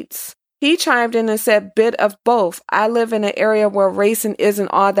 8s, he chimed in and said, bit of both. I live in an area where racing isn't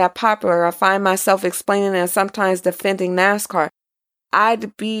all that popular. I find myself explaining and sometimes defending NASCAR.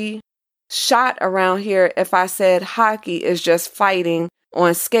 I'd be shot around here if I said hockey is just fighting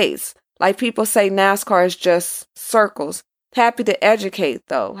on skates. Like people say NASCAR is just circles. Happy to educate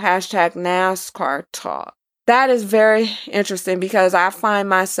though. #NASCAR talk. That is very interesting because I find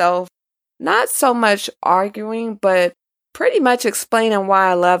myself not so much arguing, but pretty much explaining why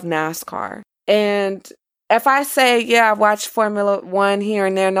I love NASCAR. And if I say, yeah, I watch Formula One here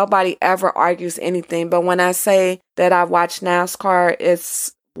and there, nobody ever argues anything. But when I say that I watch NASCAR,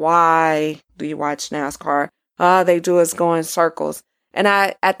 it's why do you watch NASCAR? All they do is go in circles. And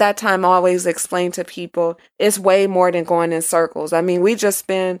I, at that time, always explain to people, it's way more than going in circles. I mean, we just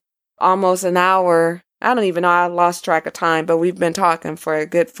spent almost an hour. I don't even know. I lost track of time, but we've been talking for a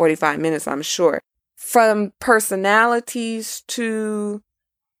good 45 minutes, I'm sure. From personalities to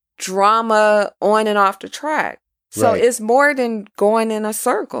drama on and off the track. So It's more than going in a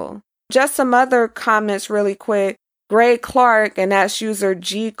circle. Just some other comments really quick. Greg Clark, and that's user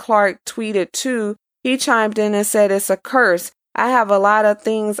G Clark, tweeted too. He chimed in and said it's a curse. I have a lot of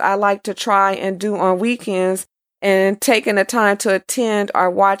things I like to try and do on weekends, and taking the time to attend or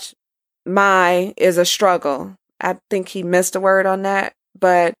watch is a struggle. I think he missed a word on that,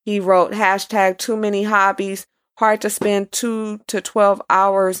 but he wrote #too many hobbies, hard to spend 2 to 12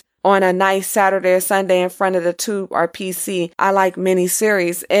 hours on a nice Saturday or Sunday in front of the tube or PC. I like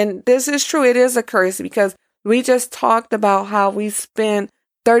miniseries. And this is true. It is a curse because we just talked about how we spend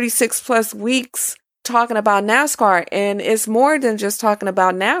 36 plus weeks talking about NASCAR, and it's more than just talking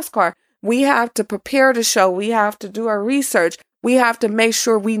about NASCAR. We have to prepare the show. We have to do our research. We have to make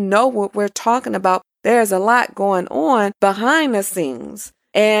sure we know what we're talking about. There's a lot going on behind the scenes.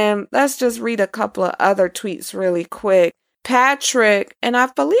 And let's just read a couple of other tweets really quick. Patrick, and I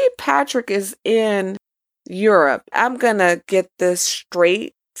believe Patrick is in Europe. I'm going to get this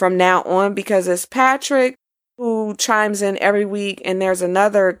straight from now on because it's Patrick who chimes in every week, and there's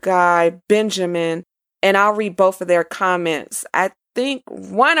another guy, Benjamin, and I'll read both of their comments. I think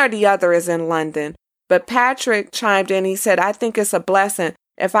one or the other is in London, but Patrick chimed in. He said, I think it's a blessing.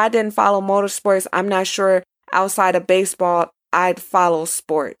 If I didn't follow motorsports, I'm not sure outside of baseball I'd follow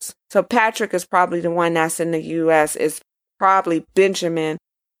sports. So Patrick is probably the one that's in the U.S. It's probably Benjamin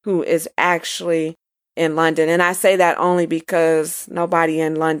who is actually in London. And I say that only because nobody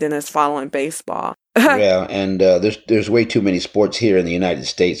in London is following baseball. Yeah, and there's way too many sports here in the United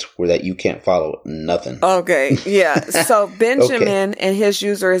States where that you can't follow nothing. Okay, yeah. So Benjamin and his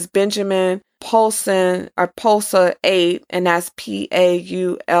user is Benjamin Paulson or Pulsa 8, and that's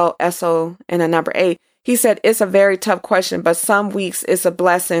PAULSO and a number 8. He said it's a very tough question, but some weeks it's a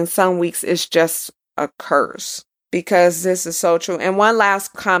blessing, some weeks it's just a curse. Because this is so true. And one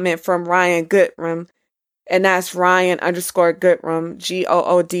last comment from Ryan Goodrum, and that's Ryan_Goodrum,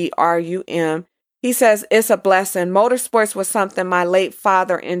 GOODRUM. He says, it's a blessing. Motorsports was something my late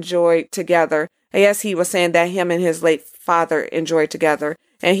father enjoyed together. I guess he was saying that him and his late father enjoyed together.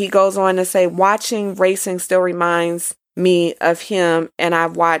 And he goes on to say, watching racing still reminds me of him, and I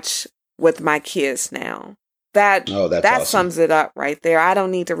watch with my kids now. That awesome. sums it up right there. I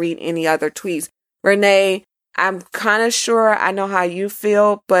don't need to read any other tweets. Renee, I'm kind of sure I know how you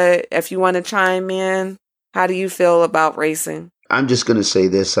feel, but if you want to chime in, how do you feel about racing? I'm just going to say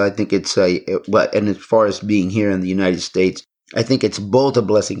this. I think it's and as far as being here in the United States, I think it's both a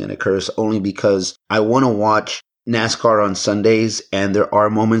blessing and a curse, only because I want to watch NASCAR on Sundays, and there are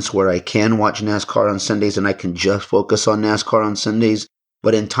moments where I can watch NASCAR on Sundays and I can just focus on NASCAR on Sundays.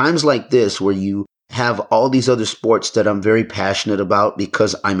 But in times like this, where you have all these other sports that I'm very passionate about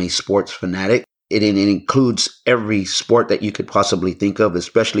because I'm a sports fanatic, it includes every sport that you could possibly think of,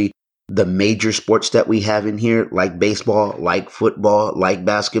 especially the major sports that we have in here, like baseball, like football, like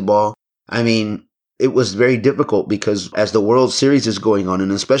basketball. I mean, it was very difficult because as the World Series is going on,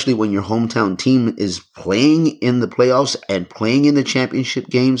 and especially when your hometown team is playing in the playoffs and playing in the championship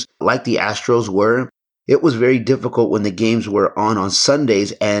games like the Astros were, it was very difficult when the games were on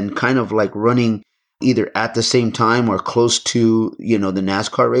Sundays and kind of like running either at the same time or close to, the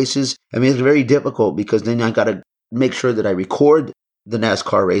NASCAR races. I mean, it's very difficult because then I got to make sure that I record the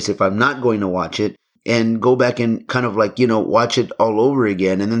NASCAR race if I'm not going to watch it and go back and kind of like, watch it all over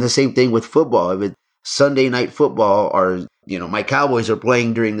again. And then the same thing with football. If it's Sunday night football or, my Cowboys are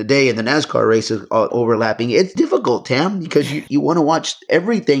playing during the day and the NASCAR race is overlapping, it's difficult, Tam, because you want to watch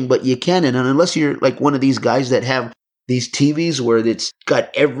everything, but you can't. And unless you're like one of these guys that have these TVs where it's got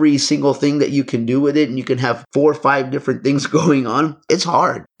every single thing that you can do with it and you can have 4 or 5 different things going on, it's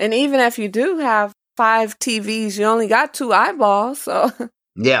hard. And even if you do have 5 TVs, you only got 2 eyeballs. So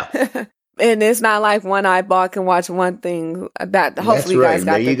yeah. And it's not like one eyeball can watch one thing. That hopefully you guys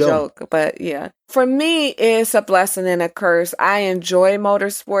got the joke. But yeah, for me, it's a blessing and a curse. I enjoy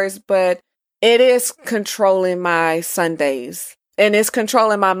motorsports, but it is controlling my Sundays. And it's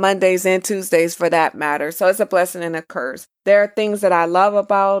controlling my Mondays and Tuesdays for that matter. So it's a blessing and a curse. There are things that I love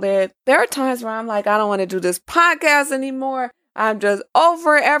about it. There are times where I'm like, I don't want to do this podcast anymore. I'm just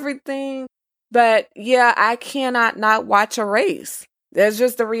over everything. But yeah, I cannot not watch a race. There's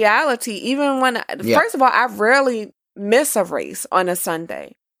just the reality. Even when, first of all, I rarely miss a race on a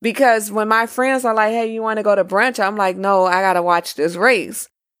Sunday. Because when my friends are like, hey, you want to go to brunch? I'm like, no, I got to watch this race.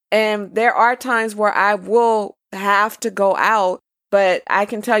 And there are times where I will have to go out. But I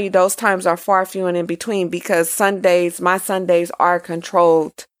can tell you those times are far few and in between because my Sundays are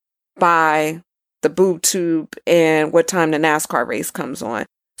controlled by the boob tube and what time the NASCAR race comes on.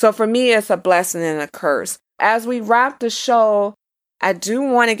 So for me, it's a blessing and a curse. As we wrap the show, I do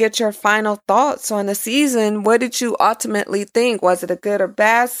want to get your final thoughts on the season. What did you ultimately think? Was it a good or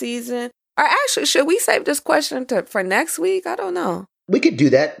bad season? Or actually, should we save this question for next week? I don't know. We could do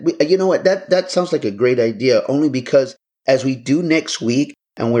that. You know what? That sounds like a great idea, only because as we do next week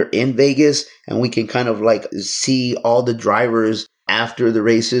and we're in Vegas and we can kind of like see all the drivers after the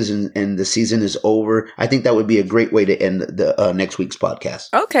races and the season is over, I think that would be a great way to end the next week's podcast.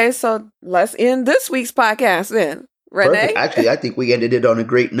 Okay, so let's end this week's podcast then. Renee? Perfect. Actually, I think we ended it on a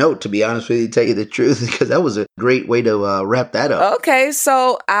great note, to be honest with you, to tell you the truth, because that was a great way to wrap that up. Okay,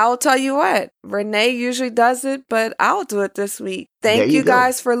 so I'll tell you what. Renee usually does it, but I'll do it this week. Thank you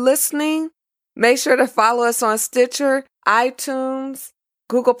guys for listening. Make sure to follow us on Stitcher, iTunes,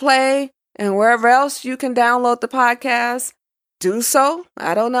 Google Play, and wherever else you can download the podcast. Do so.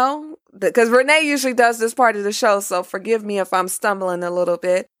 I don't know. Because Renee usually does this part of the show, so forgive me if I'm stumbling a little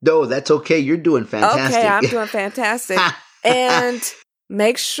bit. No, that's okay. You're doing fantastic. Okay, I'm doing fantastic. And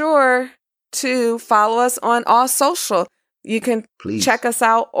make sure to follow us on all social. You can check us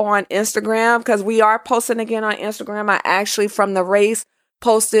out on Instagram because we are posting again on Instagram. I actually, from the race,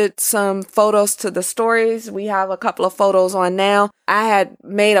 posted some photos to the stories. We have a couple of photos on now. I had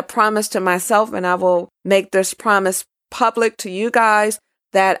made a promise to myself, and I will make this promise public to you guys,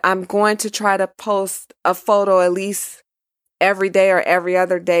 that I'm going to try to post a photo at least every day or every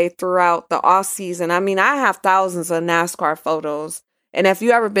other day throughout the off season. I mean, I have thousands of NASCAR photos. And if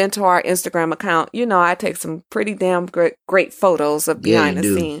you ever been to our Instagram account, I take some pretty damn great photos of behind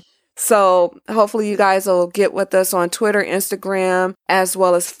the scene. So hopefully you guys will get with us on Twitter, Instagram, as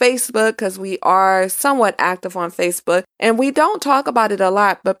well as Facebook, because we are somewhat active on Facebook. And we don't talk about it a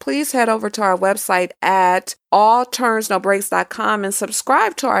lot, but please head over to our website at allturnsnobreaks.com and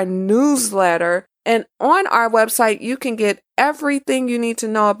subscribe to our newsletter. And on our website, you can get everything you need to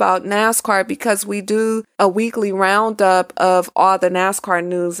know about NASCAR because we do a weekly roundup of all the NASCAR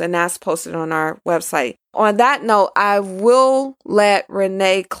news, and that's posted on our website. On that note, I will let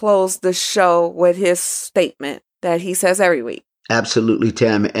Renee close the show with his statement that he says every week. Absolutely,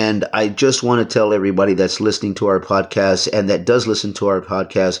 Tam. And I just want to tell everybody that's listening to our podcast and that does listen to our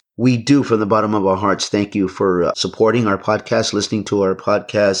podcast, we do from the bottom of our hearts thank you for supporting our podcast, listening to our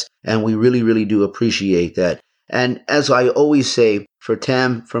podcast. And we really, really do appreciate that. And as I always say, for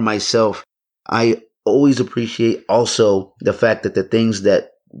Tam, for myself, I always appreciate also the fact that the things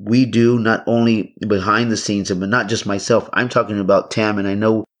that we do, not only behind the scenes, but not just myself, I'm talking about Tam. And I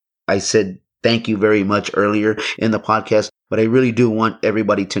know I said thank you very much earlier in the podcast, but I really do want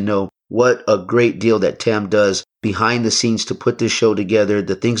everybody to know what a great deal that Tam does behind the scenes to put this show together,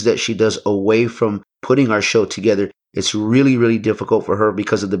 the things that she does away from putting our show together. It's really, really difficult for her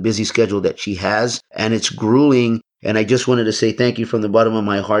because of the busy schedule that she has, and it's grueling. And I just wanted to say thank you from the bottom of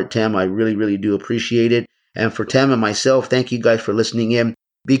my heart, Tam. I really, really do appreciate it. And for Tam and myself, thank you guys for listening in.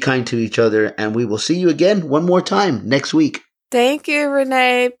 Be kind to each other, and we will see you again one more time next week. Thank you,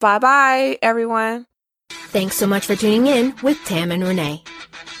 Renee. Bye-bye, everyone. Thanks so much for tuning in with Tam and Renee.